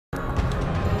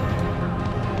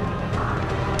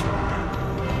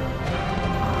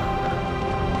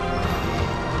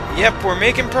Yep, we're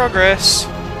making progress.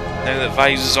 Now that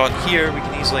Vise is on here, we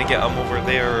can easily get him over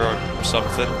there or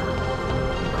something.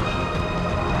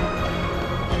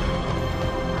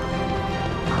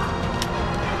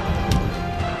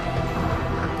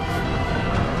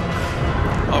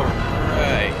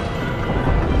 Alright.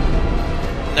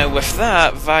 Now with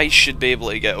that, Vise should be able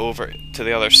to get over to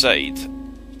the other side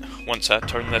once I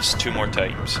turn this 2 more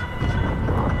times.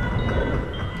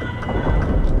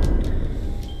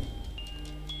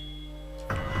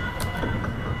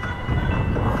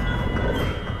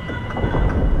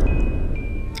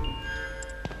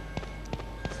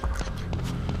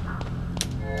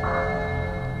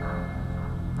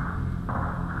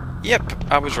 Yep,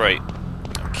 I was right.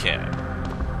 Okay.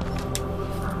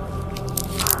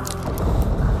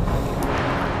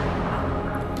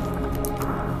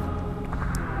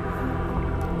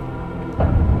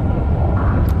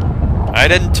 I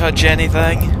didn't touch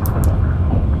anything. Who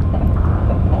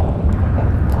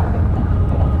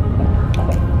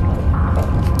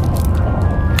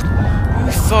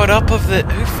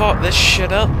thought this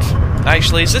shit up?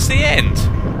 Actually, is this the end?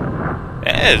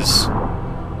 It is.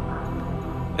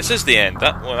 This is the end.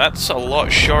 Well, that's a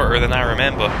lot shorter than I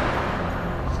remember.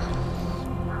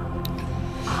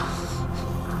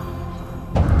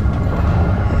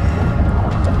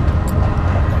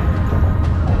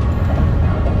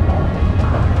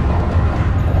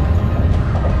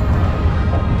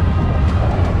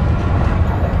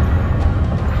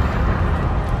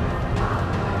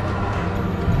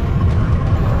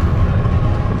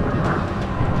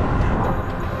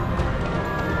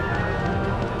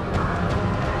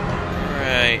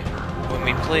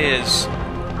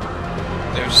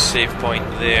 There's a save point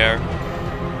there,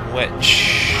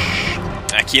 which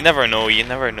you never know,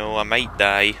 I might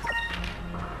die.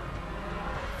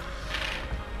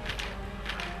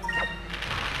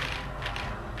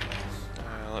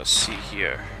 Let's see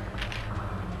here.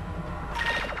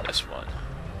 This one.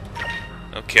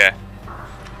 Okay.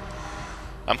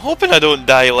 I'm hoping I don't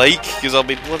die, because I'll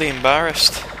be bloody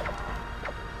embarrassed.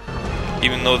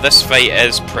 Even though this fight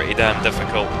is pretty damn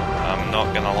difficult. I'm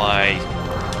not gonna lie.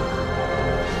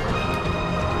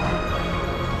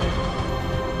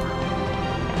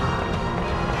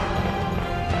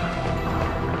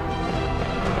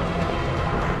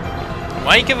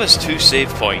 Why give us 2 save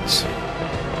points?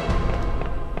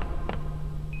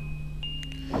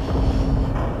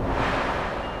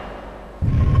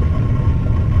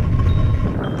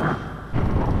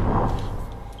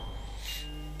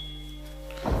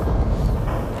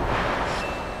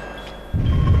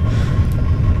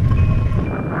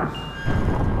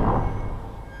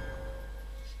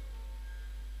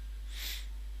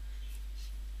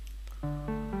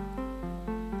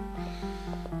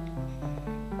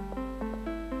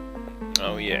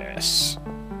 Oh yes.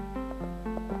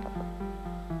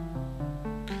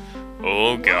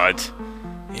 Oh god.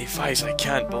 Hey Vise, I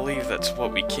can't believe that's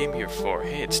what we came here for.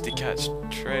 Hey, it's Daccat's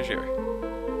treasure.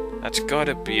 That's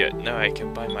gotta be it. Now I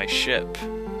can buy my ship.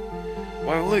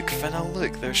 Wow, look, Finna,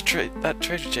 look, that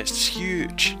treasure chest is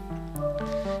huge.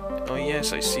 Oh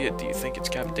yes, I see it. Do you think it's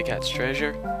Captain Daccat's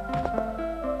treasure?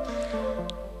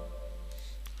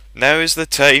 Now is the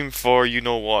time for you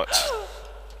know what.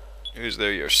 Who's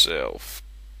there yourself?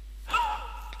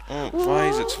 Oh,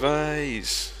 Vise, it's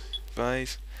Vise.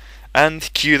 Vise.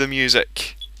 And cue the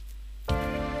music.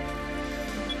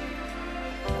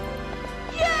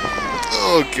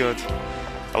 Oh god.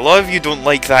 A lot of you don't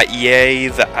like that yay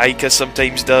that Ica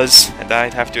sometimes does, and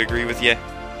I'd have to agree with you.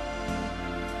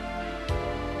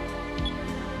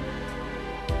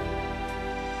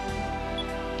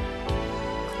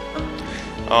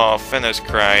 Oh, Finna's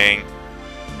crying.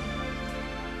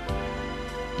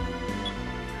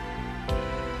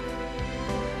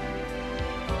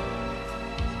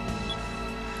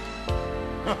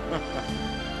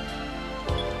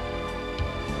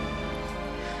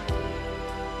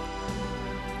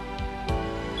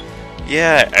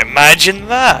 Yeah, imagine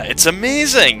that! It's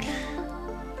amazing!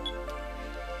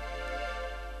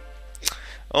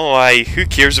 Oh aye, who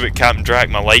cares about Captain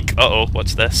Drachma? Like, uh-oh,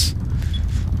 what's this?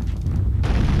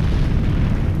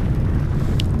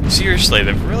 Seriously,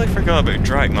 they've really forgot about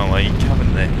Drachma, like,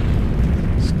 haven't they?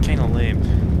 It's kinda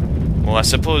lame. Well, I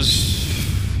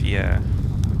suppose... yeah.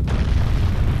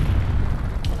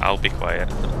 I'll be quiet.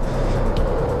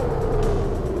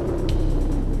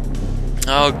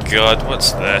 Oh god,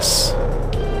 what's this?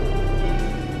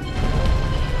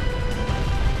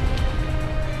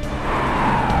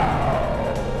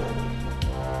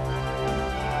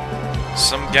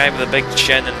 Some guy with a big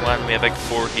chin and one with a big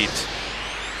forehead.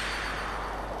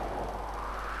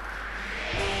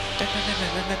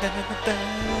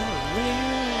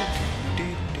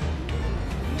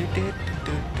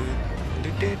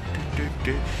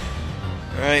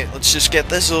 Right, let's just get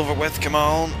this over with, come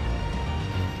on.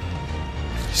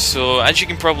 So, as you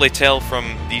can probably tell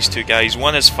from these two guys,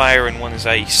 one is fire and one is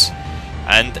ice.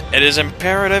 And it is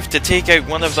imperative to take out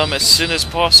one of them as soon as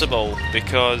possible,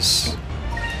 because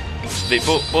they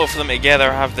both of them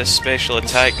together have this special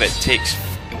attack that takes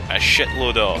a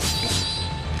shitload off.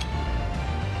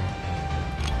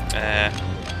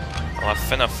 I'll have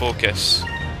Finna focus.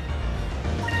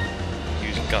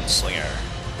 Use Gunslinger.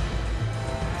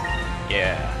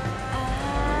 Yeah.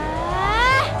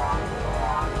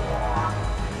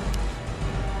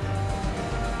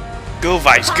 Go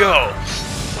Vice, go!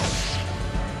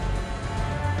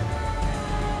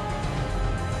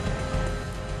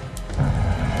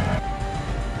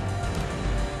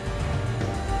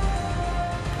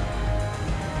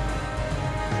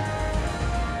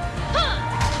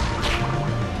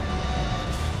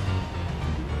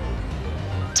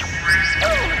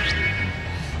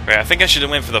 Right, I think I should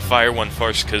have went for the fire one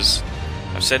first, because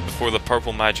I've said before the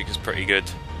purple magic is pretty good.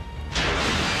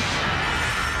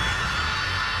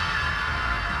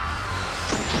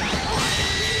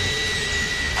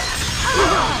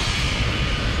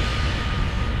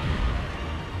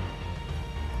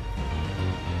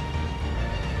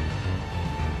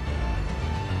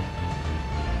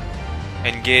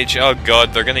 Engage. Oh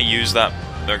god, they're gonna use that.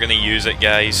 They're gonna use it,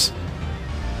 guys.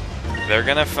 They're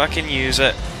gonna fucking use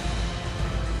it.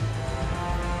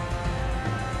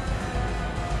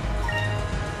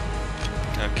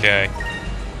 Okay.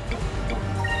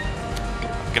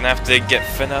 I'm gonna have to get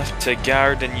Finna to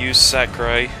guard and use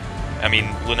Sakurai. I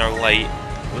mean, Lunar Light.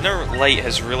 Lunar Light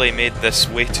has really made this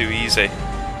way too easy.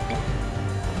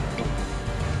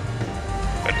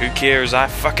 But who cares? I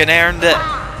fucking earned it!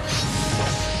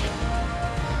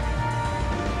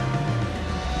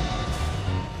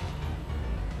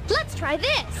 Let's try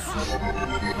this!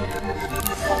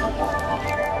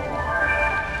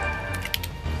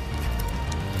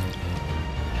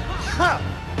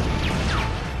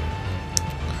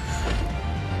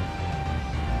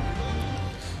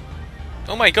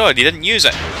 Oh my god, he didn't use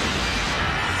it!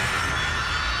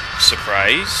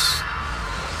 Surprise.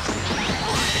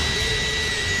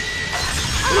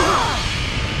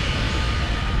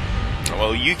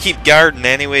 Well, you keep guarding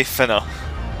anyway, Finna.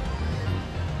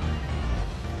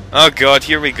 Oh god,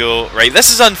 here we go. Right,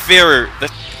 this is unfair.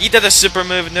 He did a super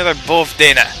move and now they're both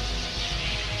doing it.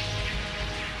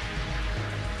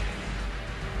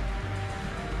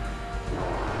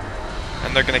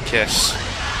 And they're gonna kiss.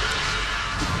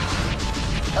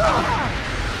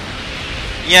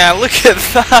 Yeah, look at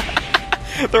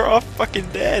that! They're all fucking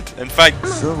dead. In fact,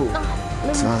 So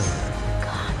tired.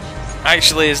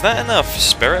 actually, is that enough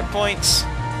spirit points?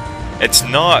 It's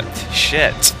not.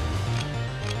 Shit.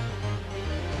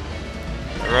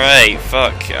 Right,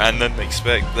 fuck. I didn't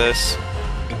expect this.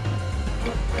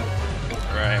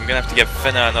 Right, I'm gonna have to give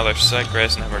Finna another sick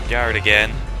rest and have her guard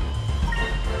again.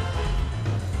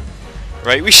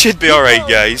 Right, we should be alright,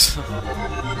 guys.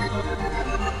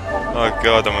 Oh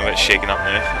god, I'm a bit shaken up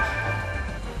now.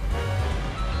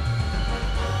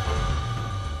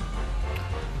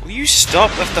 Will you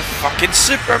stop with the fucking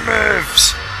super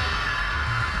moves?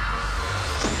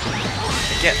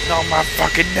 You're getting on my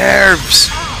fucking nerves!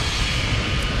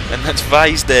 And that's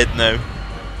Vi's dead now.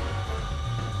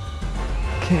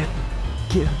 Can't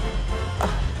get.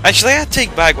 Actually, I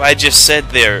take back what I just said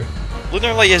there.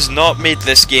 Lunar Light has not made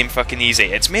this game fucking easy.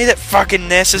 It's made it fucking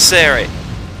necessary.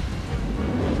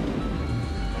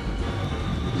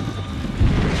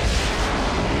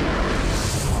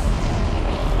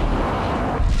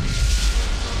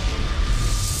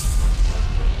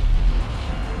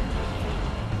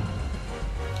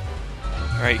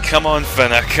 Right, come on,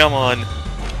 Finna, come on.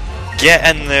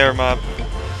 Get in there, man.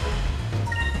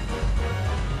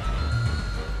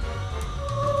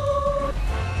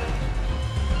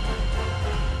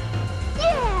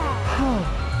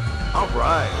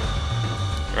 Alright.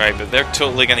 Right, but they're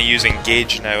totally gonna use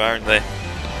Engage now, aren't they?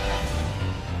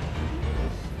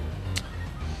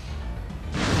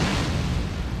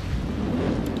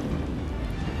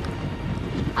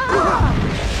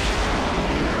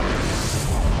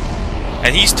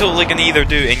 And he's totally gonna either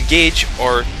do Engage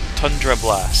or Tundra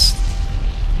Blast.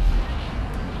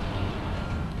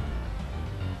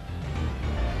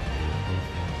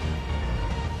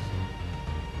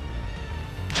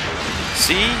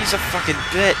 See? He's a fucking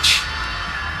bitch.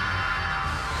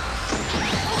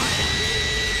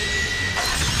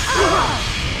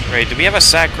 Right, do we have a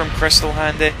Sacrum Crystal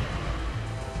handy?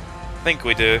 I think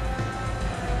we do.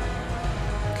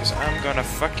 Because I'm gonna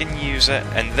fucking use it,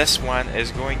 and this one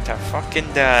is going to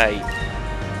fucking die.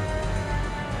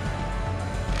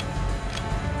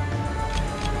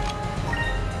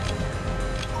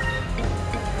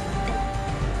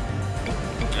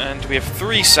 And we have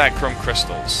 3 sacrum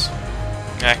crystals.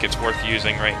 Heck, it's worth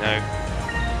using right now.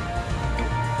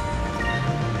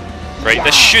 Right,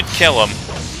 this should kill him.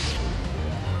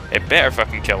 It better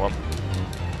fucking kill him.